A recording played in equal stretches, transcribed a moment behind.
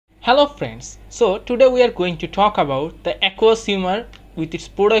Hello friends, so today we are going to talk about the aqueous humor with its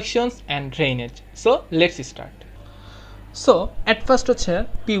productions and drainage. So let's start. So at first হচ্ছে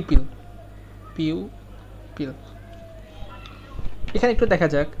pupil. এখানে একটু দেখা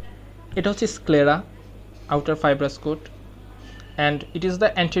যাক, এটা হচ্ছে sclera, outer fibrous coat, and it is the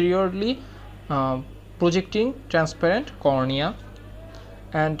anteriorly projecting transparent cornea,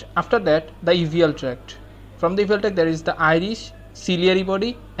 and after that the uveal tract. From the uveal tract there is the iris, ciliary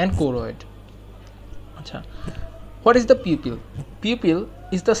body and choroid. What is the pupil? Pupil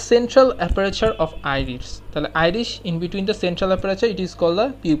is the central aperture of iris. The iris in between the central aperture, it is called the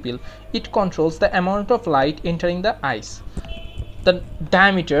pupil. It controls the amount of light entering the eyes. The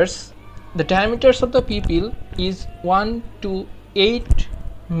diameters of the pupil is 1 to 8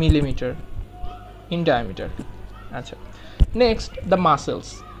 millimeter in diameter. Next, the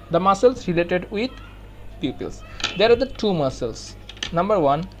muscles related with pupils. There are the two muscles. Number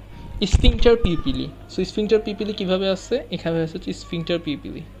one, sphincter pupillae. So sphincter pupillae কিভাবে আসছে? এখানে হচ্ছে sphincter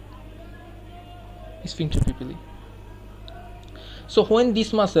pupillae. So when this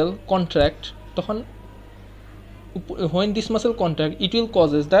muscle contract, it will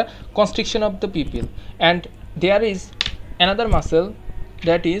causes the constriction of the pupil, and there is another muscle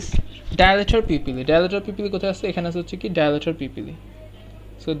that is dilator pupillae. Dilator pupillae কোথায় আছে? এখানে হচ্ছে কি dilator pupillae.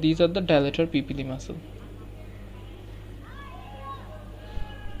 So these are the dilator pupillae muscle.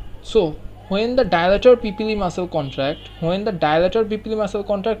 So when the dilator pupillae muscle contract,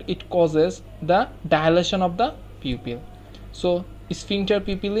 it causes the dilation of the pupil. So sphincter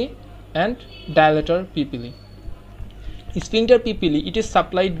pupillae and dilator pupillae. Sphincter pupillae, it is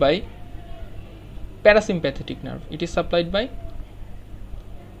supplied by parasympathetic nerve.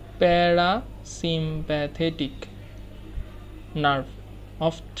 Parasympathetic nerve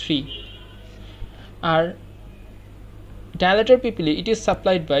of 3. Our dilator pupillae, it is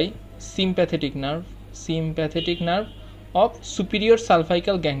supplied by sympathetic nerve of superior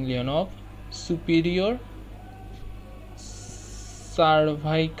cervical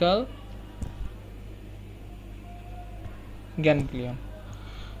ganglion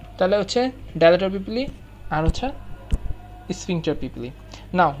তাহলে হচ্ছে dilator pupillae আর হচ্ছে sphincter pupillae.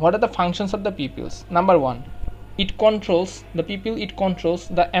 Now what are the functions of the pupils? Number 1, it controls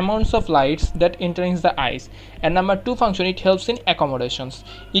the amounts of lights that enters the eyes, and number 2 function, it helps in accommodations.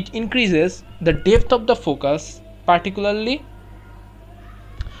 It increases the depth of the focus, particularly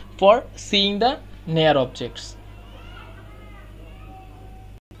for seeing the near objects.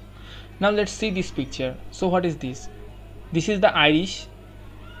 Now let's see this picture. So what is this? This is the iris.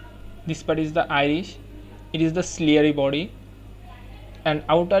 This part is the iris. It is the ciliary body, and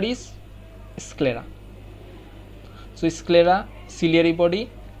outer is sclera. So sclera, ciliary body,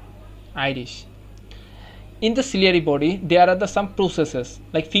 iris. In the ciliary body, there are some processes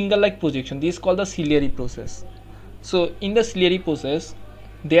like finger-like projection. This is called the ciliary process. So in the ciliary process,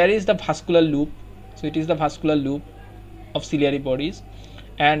 there is the vascular loop. So it is the vascular loop of ciliary bodies,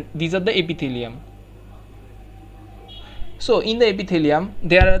 and these are the epithelium. So in the epithelium,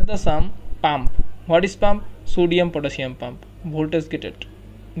 there are some pump. What is pump? Sodium potassium pump, voltage gated.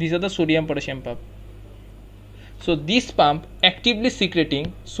 These are the sodium potassium pump. So this pump actively secreting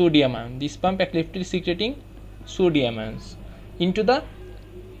sodium ions into the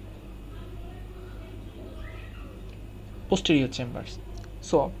posterior chambers.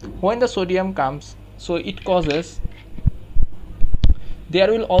 So when the sodium comes, so it causes, there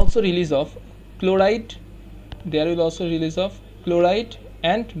will also release of chloride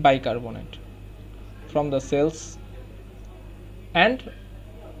and bicarbonate from the cells and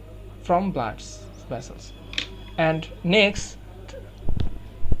from blood vessels. And next,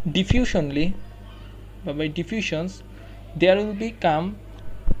 by diffusions, there will become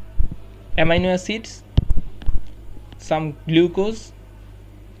amino acids, some glucose,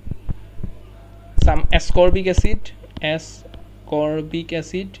 some ascorbic acid.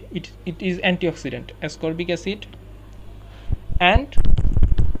 It is antioxidant. Ascorbic acid and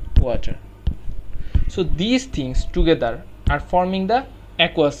water. So these things together are forming the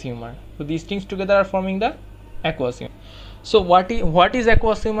aqueous humor. So what is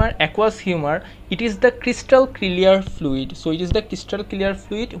aqueous humor? Aqueous humor, it is the crystal clear fluid. So it is the crystal clear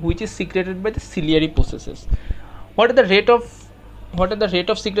fluid which is secreted by the ciliary processes. What is the rate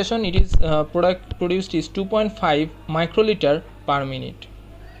of secretion? It is produced is 2.5 microliter per minute,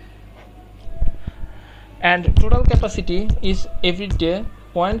 and total capacity is every day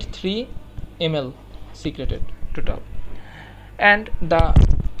 0.3 ml secreted total. And the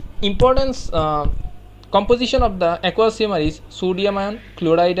importance composition of the aqueous humor is sodium ion,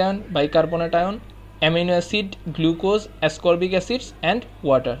 chloride ion, bicarbonate ion, amino acid, glucose, ascorbic acids and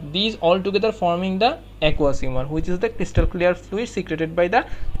water. These all together forming the aqueous humour, which is the crystal clear fluid secreted by the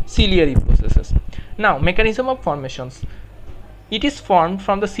ciliary processes. Now mechanism of formations. It is formed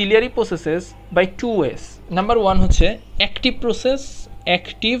from the ciliary processes by two ways. Number one hoche active process,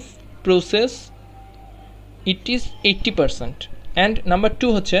 it is 80%, and number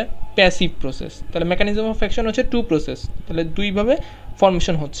two hoche passive process. তাহলে mechanism of action হচ্ছে two process, তাহলে দুই ভাবে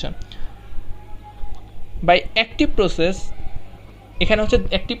formation হচ্ছে। By active process, এখানে হচ্ছে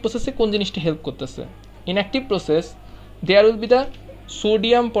active process এ কোন জিনিসটা হেল্প করতেছে। In active process there will be the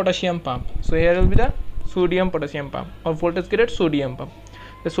sodium potassium pump. So here will be the sodium potassium pump or voltage gated sodium pump.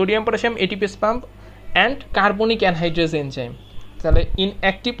 The sodium potassium ATPase pump and carbonic anhydrase enzyme. তাহলে in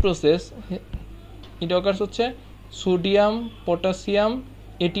active process it occurs হচ্ছে sodium potassium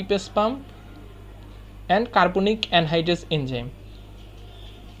ATPase pump and carbonic anhydrase enzyme.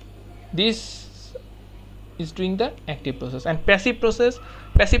 This is doing the active process. And passive process,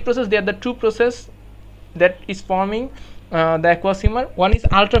 they are the two process that is forming the aqueous humour. One is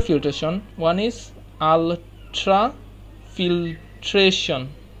ultrafiltration,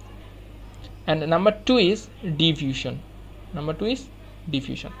 and number two is diffusion.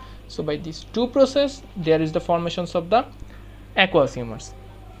 So by these two process there is the formations of the aqueous humours.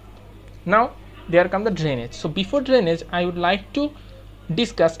 Now there come the drainage. So before drainage I would like to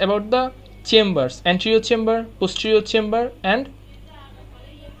discuss about the chambers, anterior chamber, posterior chamber and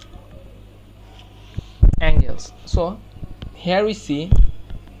angles. So here we see,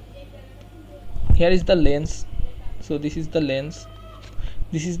 here is the lens. So this is the lens,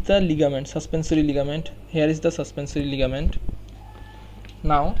 this is the ligament, suspensory ligament. Here is the suspensory ligament.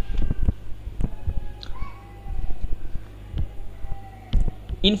 Now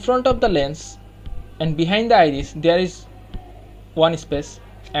in front of the lens and behind the iris there is one space,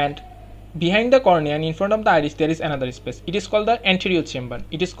 and behind the cornea and in front of the iris there is another space. It is called the anterior chamber,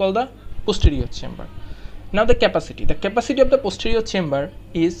 it is called the posterior chamber. Now the capacity of the posterior chamber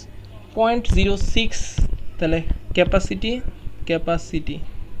is 0.06. তাহলে capacity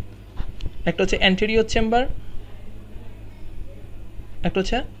একটা হচ্ছে anterior chamber, একটা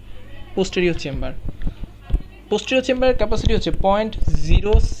হচ্ছে posterior chamber. Posterior chamber capacity হচ্ছে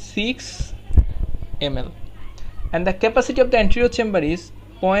 0.06 ml and the capacity of the anterior chamber is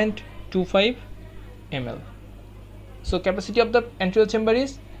 0.25 ml. So capacity of the anterior chamber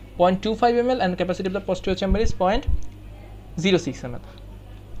is 0.25 ml and capacity of the posterior chamber is 0.06 ml.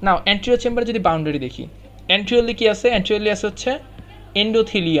 Now anterior chamber যদি boundary দেখি, anteriorly কি আছে, anteriorly আছে হচ্ছে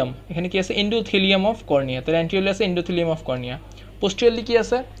endothelium, এখানে কি আছে endothelium of cornea, তাহলে anteriorly আছে endothelium of cornea. Posteriorly কি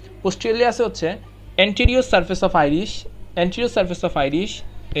আছে, posteriorly আছে হচ্ছে anterior surface of iris,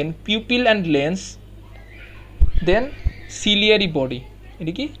 then pupil and lens, then ciliary body,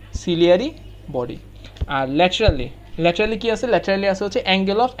 এটা কি ciliary body. আর laterally কি আছে, laterally আছে হচ্ছে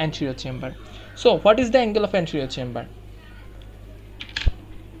angle of anterior chamber. So what is the angle of anterior chamber?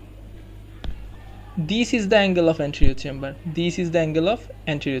 This is the angle of anterior chamber,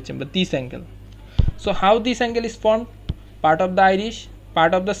 this angle. So how this angle is formed? Part of the iris,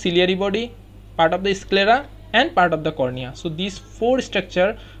 part of the ciliary body, part of the sclera and part of the cornea. So these four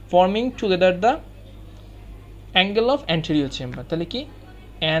structure forming together the angle of anterior chamber. তাহলে কি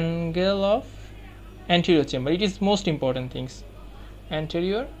angle of anterior chamber, it is most important things.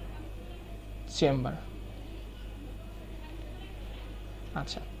 Anterior chamber.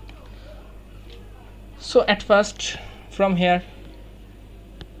 আচ্ছা, so at first from here,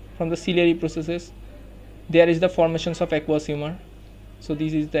 from the ciliary processes there is the formations of aqueous humour. So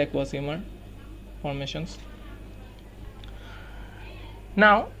this is the aqueous humour formations.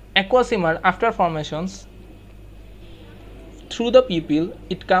 Now aqueous humour after formations through the pupil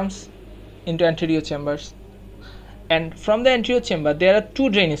it comes into anterior chambers, and from the anterior chamber there are two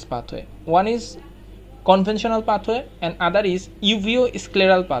drainage pathway. One is conventional pathway and other is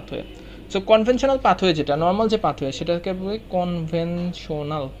uveoscleral pathway. So conventional pathway যেটা normal যে pathway সেটাকে বলে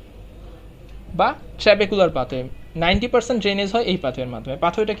conventional বা trabecular pathway. 90% drainage হয় এই pathway এর মাধ্যমে।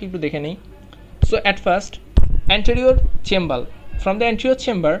 pathwayটা কি একটু দেখে নেই। So at first anterior chamber, from the anterior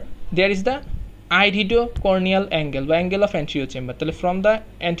chamber there is the iridocorneal angle বা angle of anterior chamber. তাহলে from the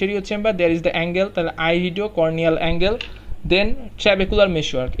anterior chamber there is the angle, তাহলে iridocorneal angle, then trabecular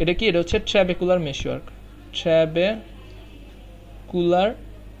meshwork. এটা কি, এটা হচ্ছে trabecular meshwork,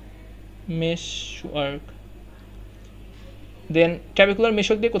 then trabecular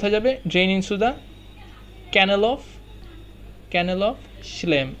meshwork দিয়ে কোথায় যাবে, drain into the canal of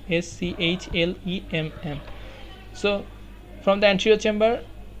Schlemm, SCHLEMM. So from the anterior chamber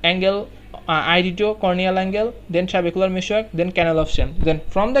angle iridocorneal angle, then trabecular meshwork, then canal of Schlemm. Then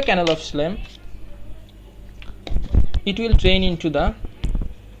from the canal of Schlemm it will drain into the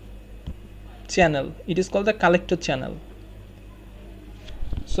channel. It is called the collector channel.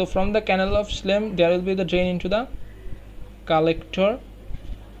 So from the canal of Schlemm there will be the drain into the collector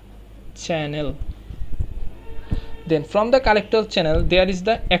channel. Then from the collector channel there is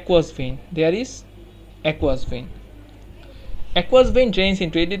the aqueous vein. There is aqueous vein. Aqueous vein drains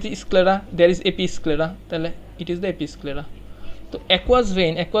into it is sclera, there is episclera, it is the episclera. So aqueous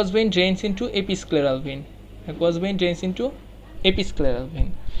vein drains into episcleral vein. Aqueous vein drains into episcleral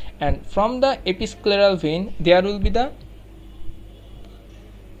vein, and from the episcleral vein there will be the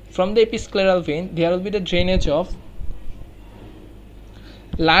drainage of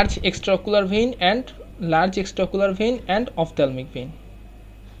large extraocular vein and ophthalmic vein,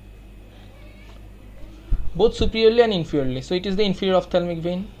 both superiorly and inferiorly. So it is the inferior ophthalmic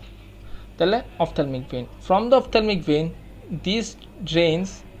vein, ophthalmic vein. From the ophthalmic vein these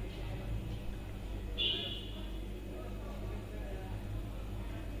drains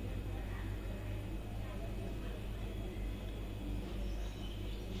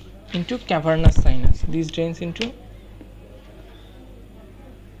into cavernous sinus. These drains into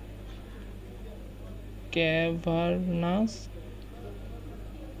cavernous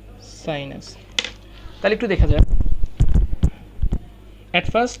sinus. তাহলে একটু দেখা যায়। At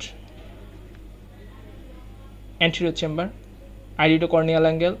first anterior chamber, iridocorneal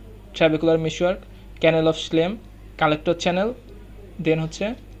angle, trabecular meshwork, canal of Schlemm, collector channel, then হচ্ছে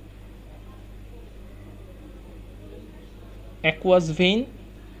aqueous vein,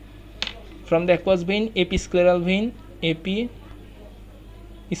 from the aqueous vein episcleral vein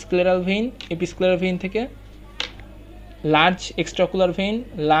থেকে large extraocular vein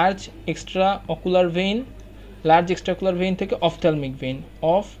থেকে ophthalmic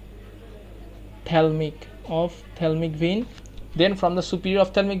vein, then from the superior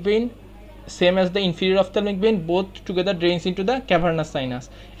ophthalmic vein same as the inferior ophthalmic vein, both together drains into the cavernous sinus,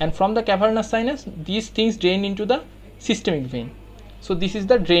 and from the cavernous sinus these things drain into the systemic vein. So this is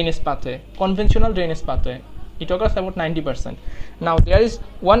the drainage pathway, conventional drainage pathway. It occurs about 90%. Now there is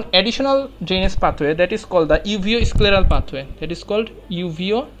one additional drainage pathway that is called the uveoscleral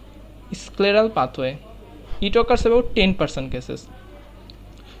pathway. It occurs about 10% cases.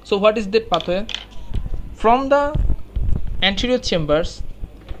 So what is that pathway? From the anterior chambers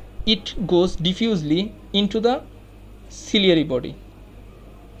it goes diffusely into the ciliary body.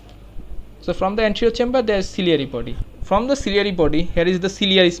 So from the anterior chamber there is ciliary body. From the ciliary body here is the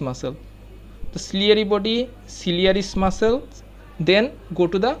ciliaris muscle. The ciliaris muscles then go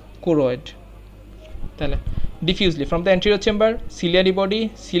to the choroid. Diffusely from the anterior chamber, ciliary body,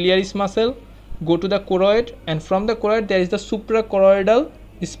 ciliaris muscle go to the choroid, and from the choroid there is the suprachoroidal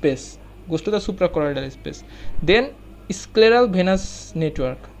space, goes to the suprachoroidal space. Then scleral venous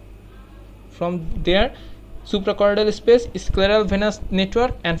network. From there suprachoroidal space, scleral venous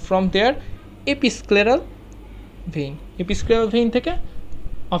network, and from there episcleral vein থেকে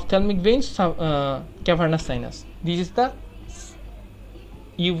ophthalmic vein, cavernous sinus. This is the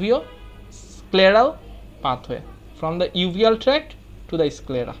uveoscleral pathway from the uveal tract to the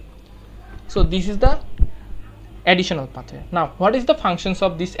sclera. So this is the additional pathway. Now what is the functions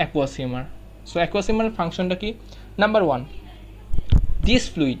of this aqueous humor? So aqueous humor function ta ki? Number 1, this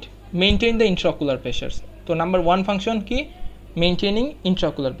fluid maintain the intraocular pressures. So number 1 function ki? Maintaining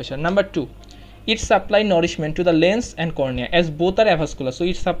intraocular pressure. Number 2, it supply nourishment to the lens and cornea, as both are avascular, so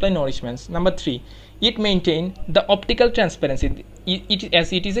it supply nourishments. Number 3, it maintain the optical transparency.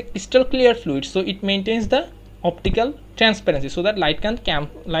 As it is a crystal clear fluid, so it maintains the optical transparency so that light can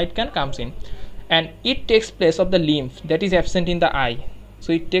comes in, and it takes place of the lymph that is absent in the eye.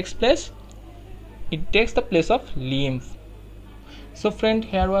 So it takes the place of lymph. So friend,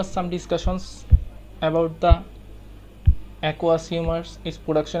 here was some discussions about the aqueous humors, its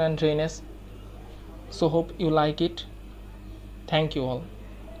production and drainage. So hope you like it. Thank you all.